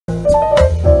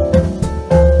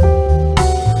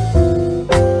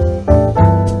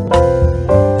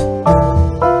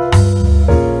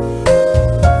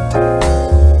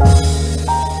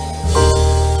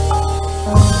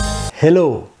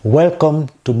Hello, welcome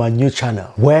to my new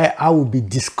channel where I will be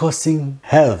discussing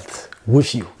health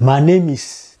with you. My name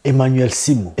is Emmanuel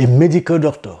Simo, a medical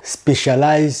doctor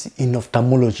specialized in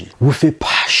ophthalmology with a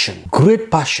passion,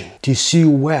 great passion to see you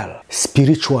well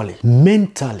spiritually,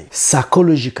 mentally,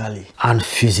 psychologically, and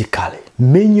physically.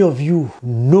 Many of you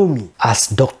know me as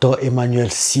Dr. Emmanuel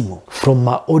Simo from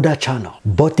my other channel,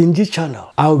 but in this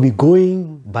channel, I will be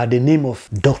going by the name of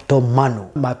Dr. Manu,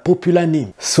 my popular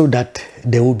name, so that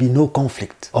there will be no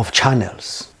conflict of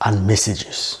channels and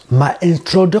messages. My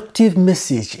introductive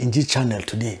message in this channel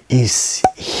today is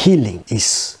healing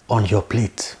is on your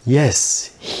plate.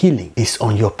 Yes, healing is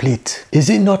on your plate. Is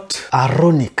it not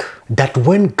ironic that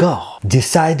when God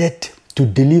decided to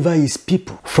deliver his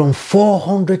people from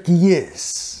 400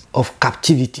 years of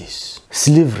captivities,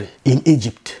 slavery in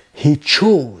Egypt, he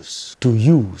chose to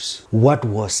use what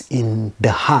was in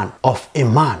the hand of a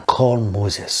man called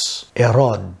Moses, a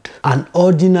rod, an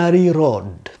ordinary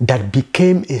rod that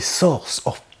became a source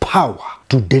of power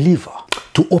to deliver,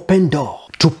 to open doors,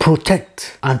 to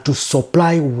protect and to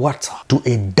supply water to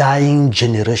a dying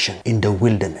generation in the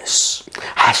wilderness.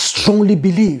 I strongly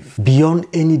believe beyond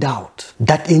any doubt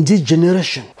that in this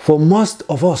generation, for most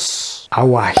of us,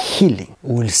 our healing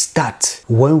will start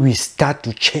when we start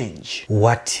to change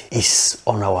what is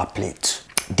on our plate.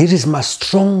 This is my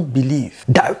strong belief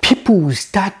that people will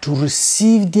start to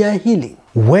receive their healing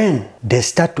when they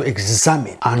start to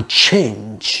examine and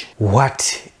change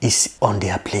what is on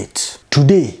their plate.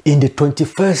 Today, in the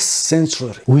 21st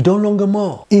century, we no longer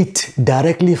more eat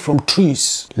directly from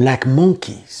trees like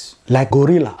monkeys, like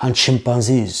gorilla and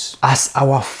chimpanzees, as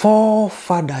our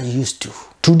forefathers used to.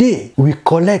 Today, we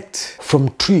collect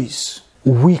from trees,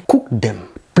 we cook them,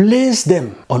 place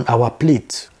them on our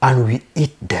plate, and we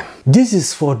eat them. This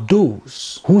is for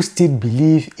those who still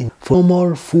believe in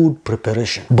formal food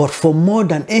preparation. But for more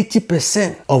than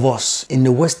 80% of us in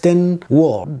the Western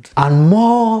world, and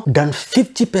more than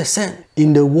 50%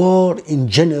 in the world in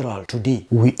general today,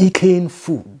 we eat canned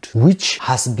food which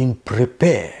has been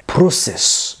prepared,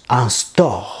 processed, and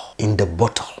stored in the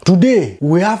bottle. Today,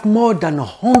 we have more than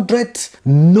 100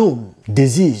 known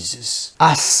diseases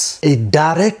as a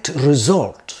direct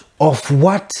result of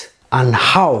what and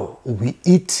how we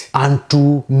eat. And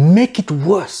to make it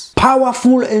worse,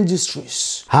 powerful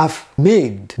industries have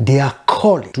made their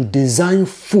calling to design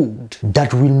food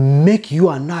that will make you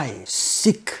and I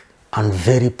sick and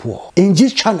very poor. In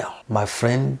this channel, my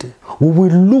friend, we will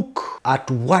look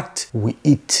at what we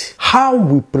eat, how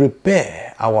we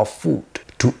prepare our food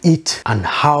to eat, and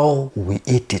how we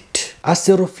eat it. As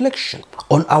a reflection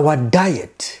on our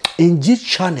diet, in this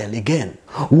channel again,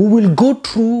 we will go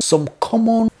through some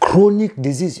common chronic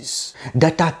diseases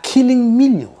that are killing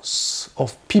millions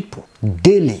of people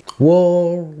daily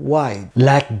worldwide,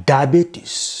 like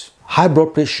diabetes, high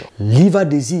blood pressure, liver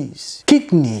disease,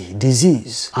 kidney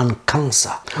disease, and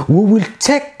cancer. We will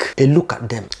take a look at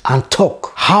them and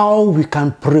talk how we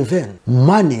can prevent,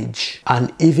 manage,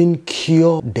 and even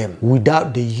cure them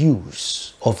without the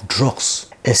use of drugs,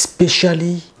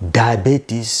 especially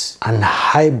diabetes and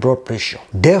high blood pressure.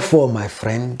 Therefore, my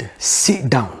friend, sit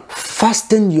down,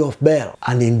 fasten your belt,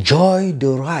 and enjoy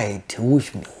the ride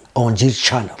with me on this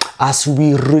channel as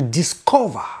we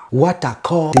rediscover what I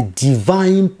call the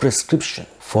divine prescription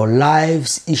for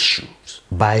life's issues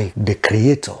by the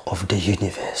creator of the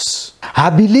universe. I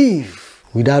believe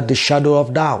without the shadow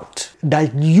of doubt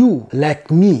that you,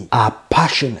 like me, are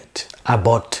passionate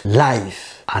about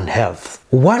life and health.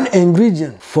 One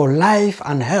ingredient for life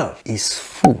and health is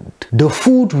food. The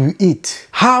food we eat,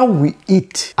 how we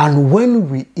eat, and when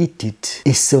we eat it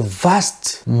is a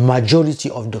vast majority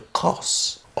of the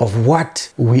cause of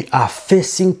what we are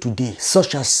facing today,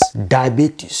 such as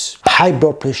diabetes, high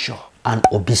blood pressure, and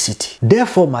obesity.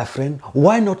 Therefore, my friend,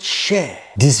 why not share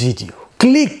this video?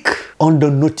 Click on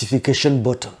the notification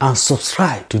button and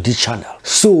subscribe to this channel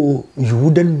so you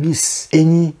wouldn't miss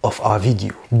any of our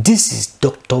video. This is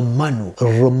Dr. Manu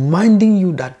reminding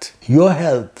you that your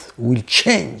health will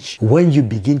change when you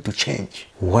begin to change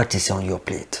what is on your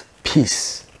plate.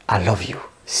 Peace. I love you.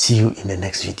 See you in the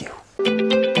next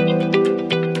video.